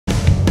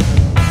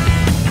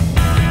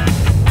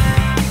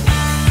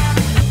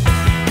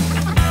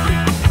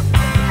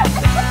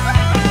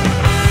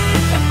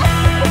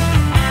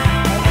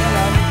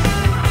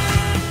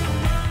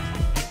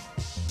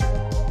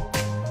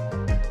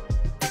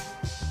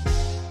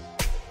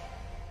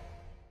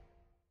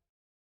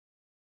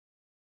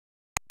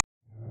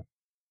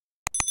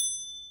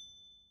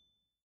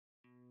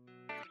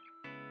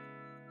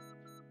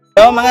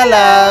Hello mga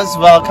loves!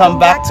 Welcome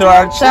back to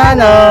our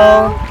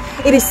channel!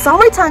 It is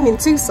summertime in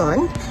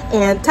Tucson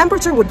and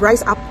temperature would rise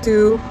up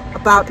to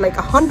about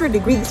like 100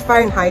 degrees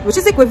Fahrenheit, which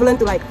is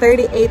equivalent to like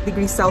 38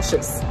 degrees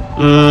Celsius.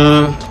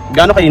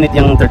 Gaano kainit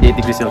yung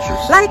 38 degrees Celsius?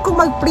 Like kung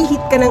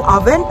mag-preheat ka ng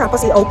oven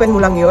tapos i-open mo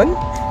lang yun,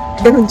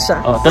 ganun siya.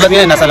 Oh, tulad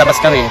ngayon, nasa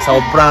labas kami.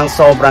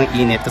 Sobrang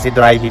init kasi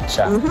dry heat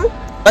siya.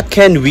 What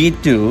can we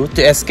do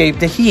to escape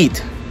the heat?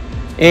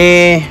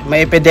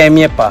 May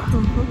epidemya pa.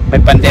 May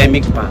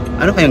pandemic pa.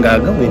 Ano kayang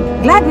gagawin?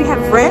 Glad we have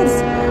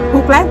friends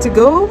who plan to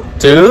go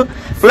to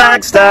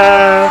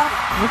Flagstaff!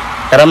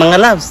 Tara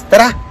mga loves,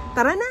 tara!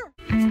 Tara na!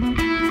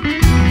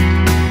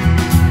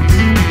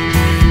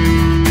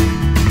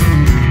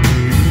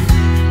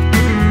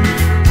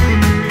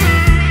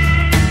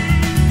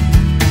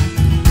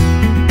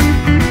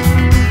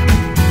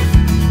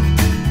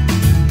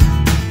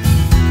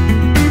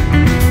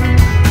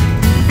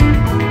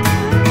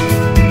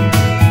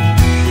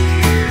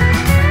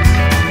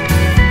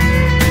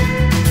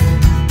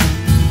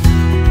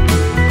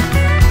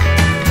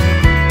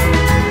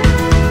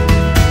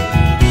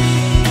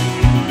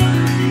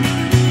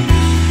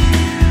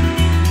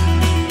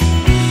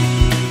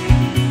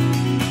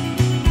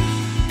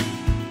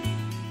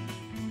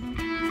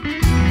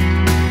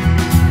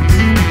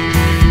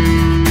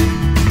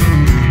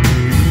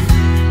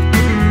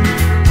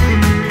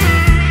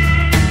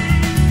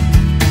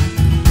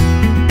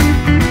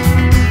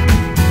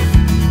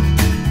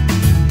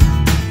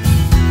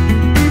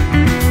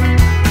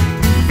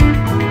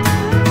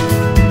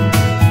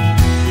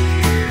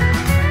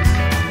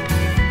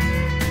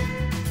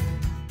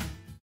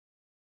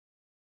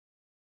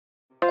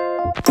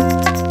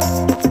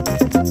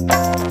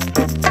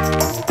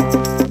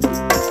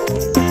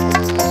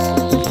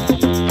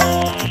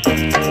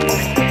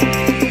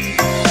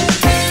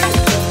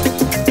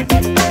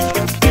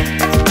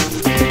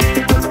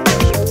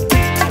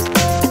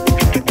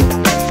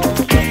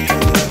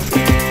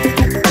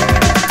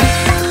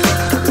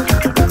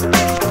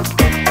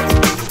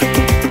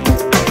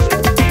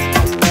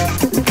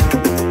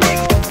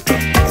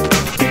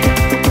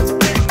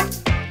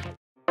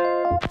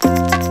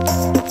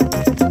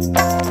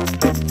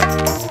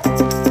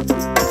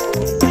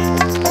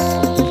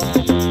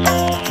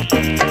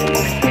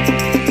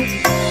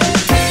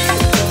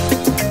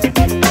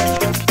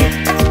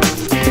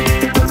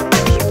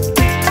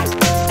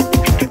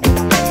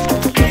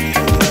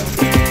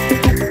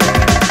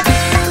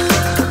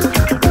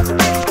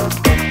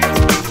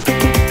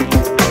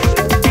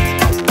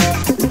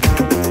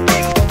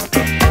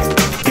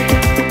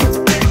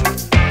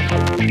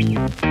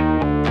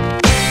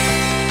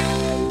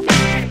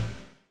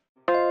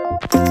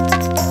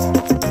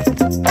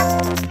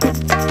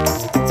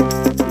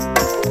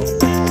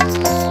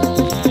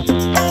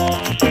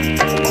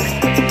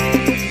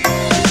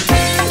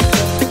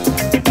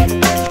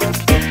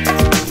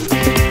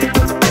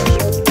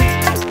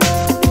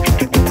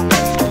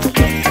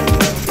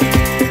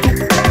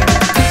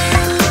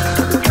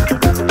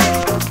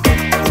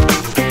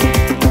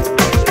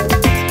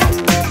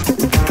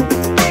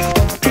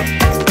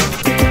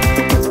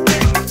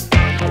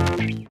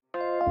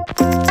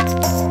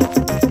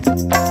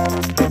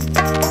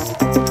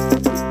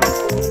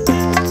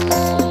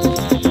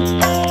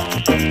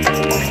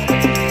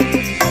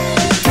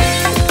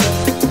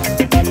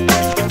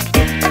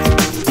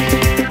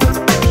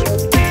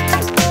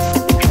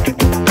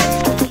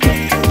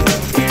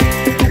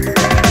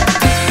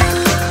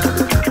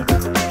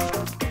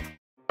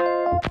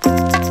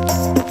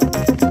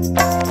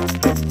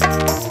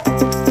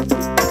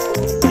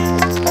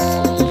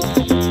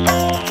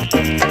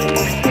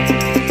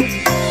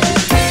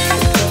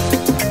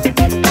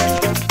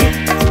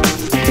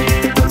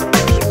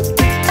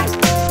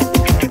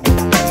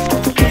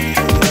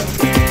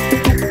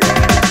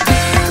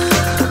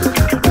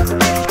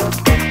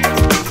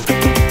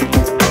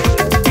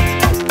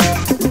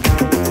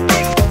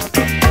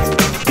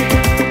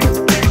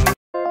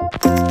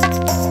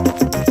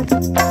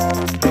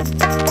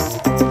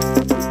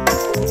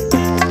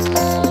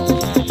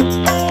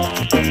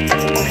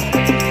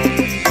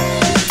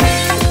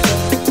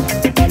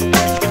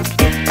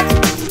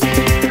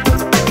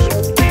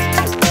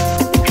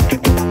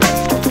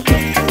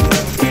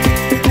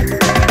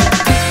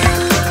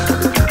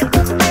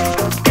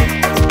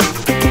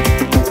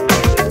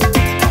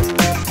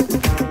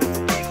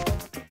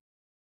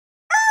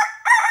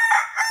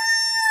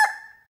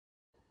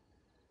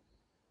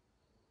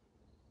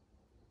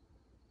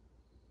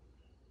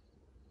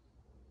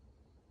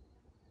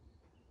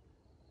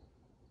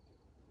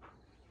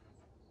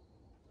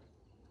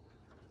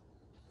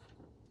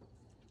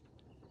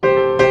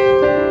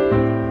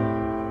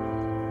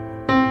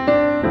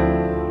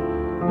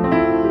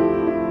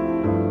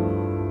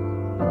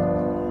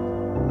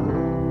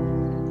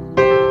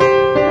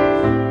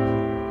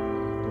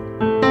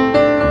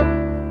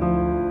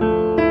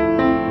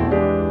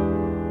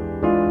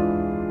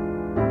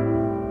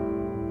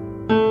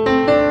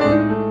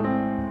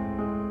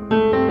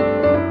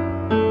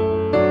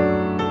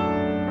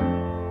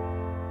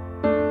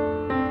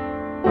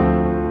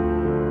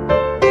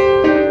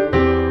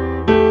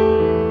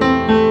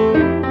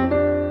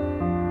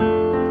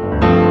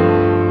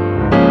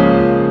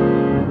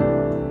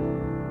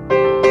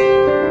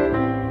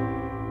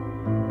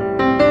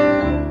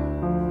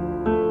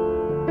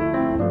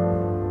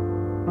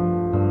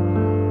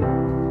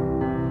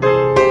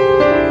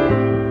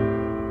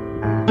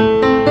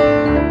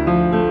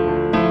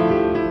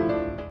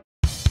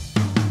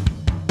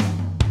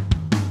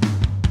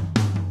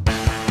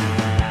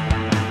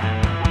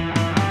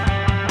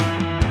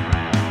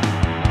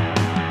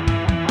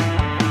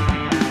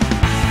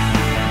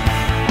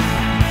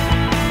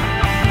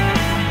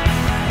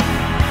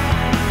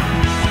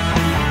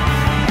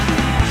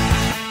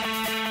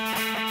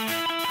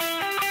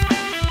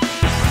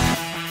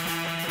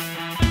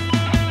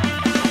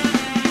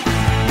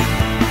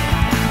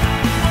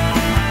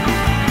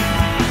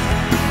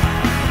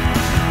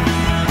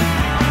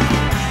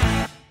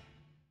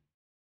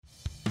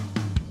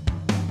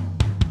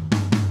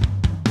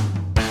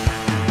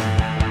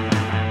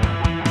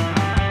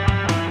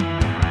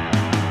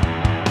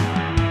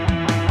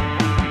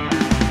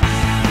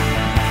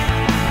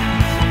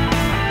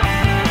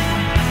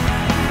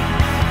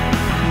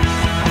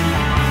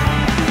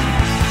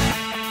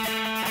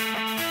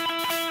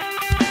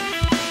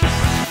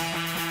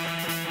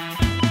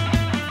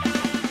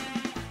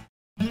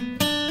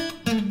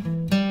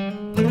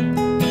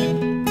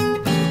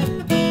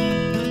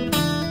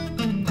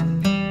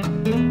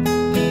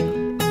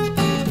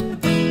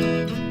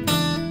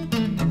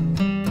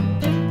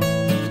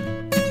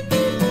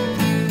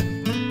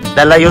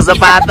 Dala yung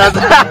sapatos.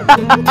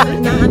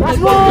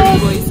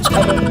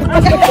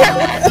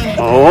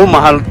 Oh,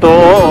 mahal to.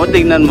 Oh,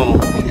 tingnan mo.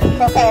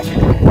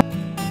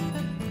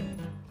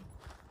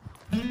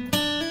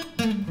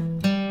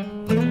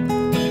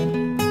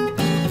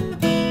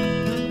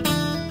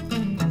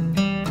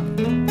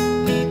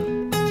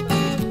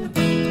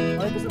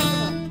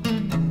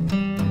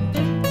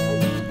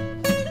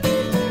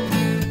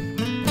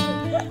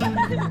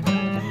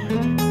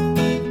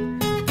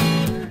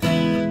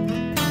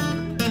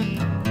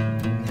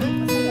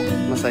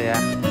 Masaya.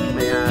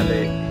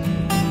 Mayari.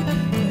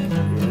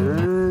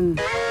 Yan.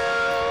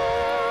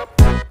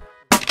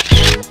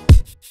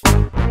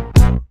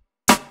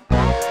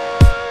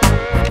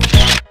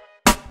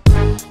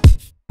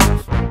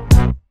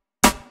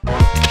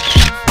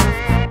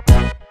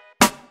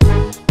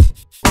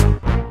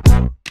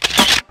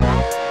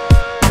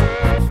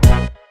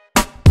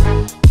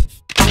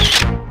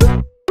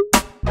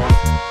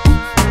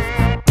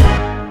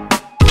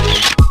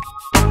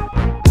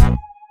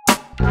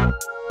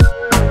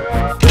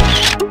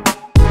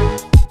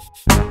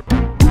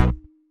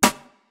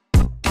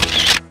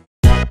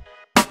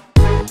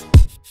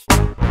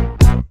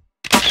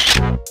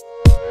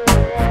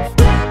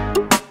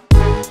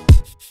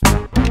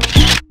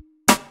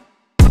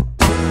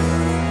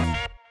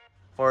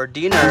 For our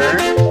dinner,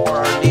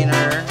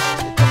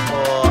 ito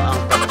po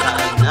ang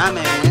pagkain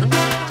namin.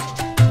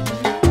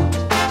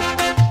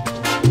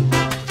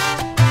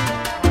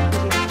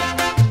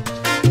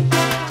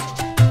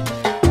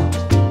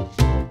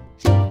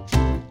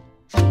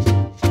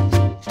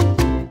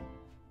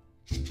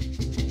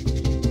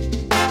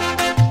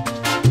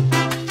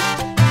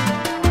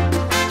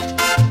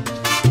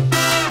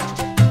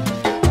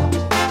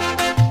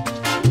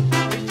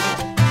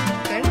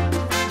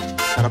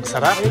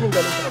 Sarap-sarap. Ayun yung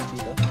galing sa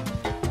dito.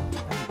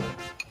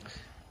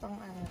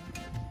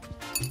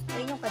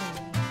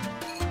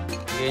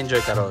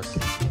 Enjoy ka, Rose.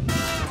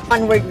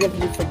 One word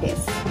review for this.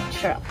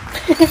 Sure.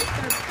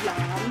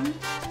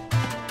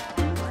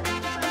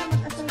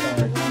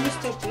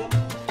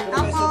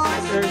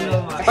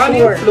 Paano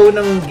yung flow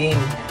ng game?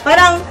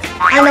 Parang,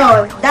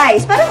 ano,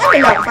 dice. Parang ano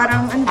lang,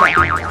 parang ano ba?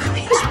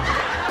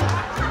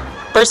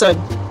 Person.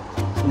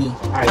 Me.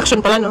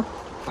 Action pala, no?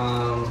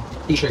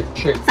 T-shirt.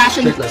 Shirt.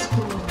 Fashion. Shirtless.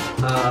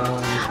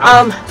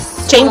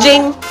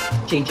 Changing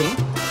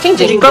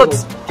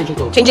clothes. Changing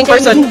clothes. Changing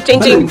person.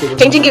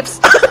 Changing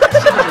gifts.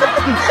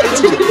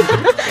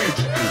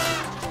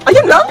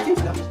 Ayun lang?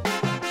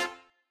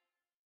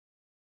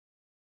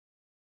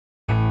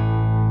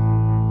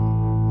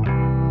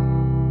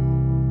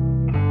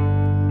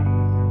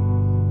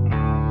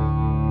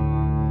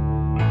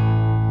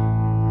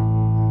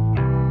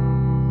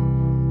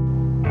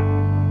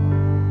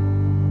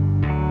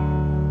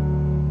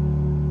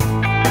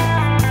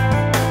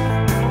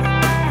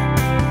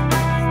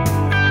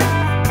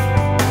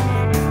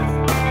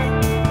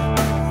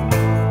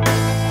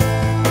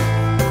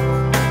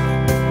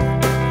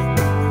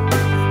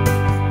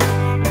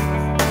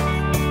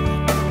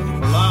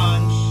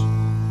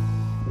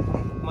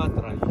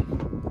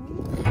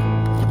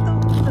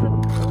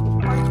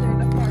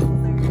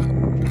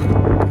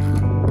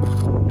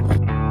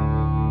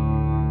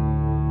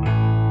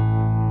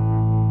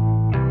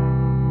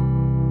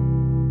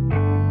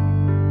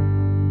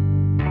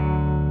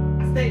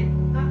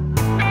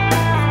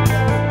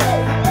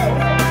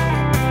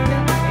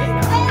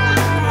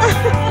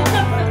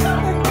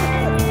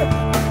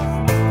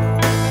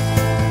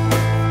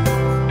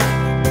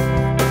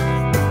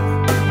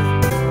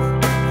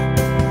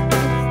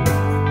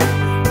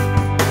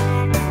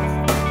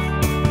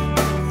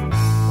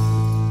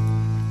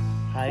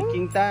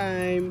 Hiking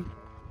time.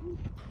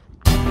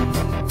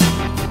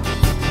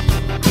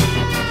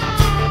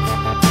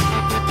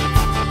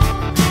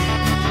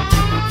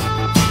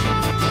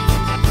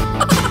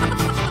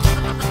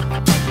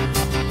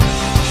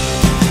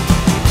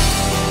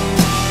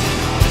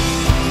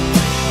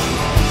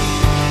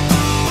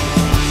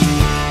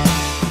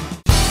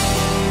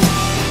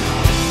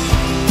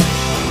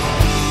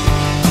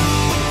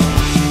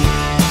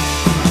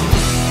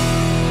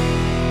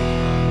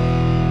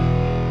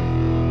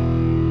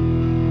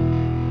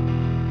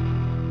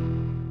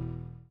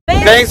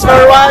 Thanks for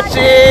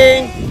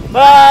watching.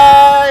 Bye.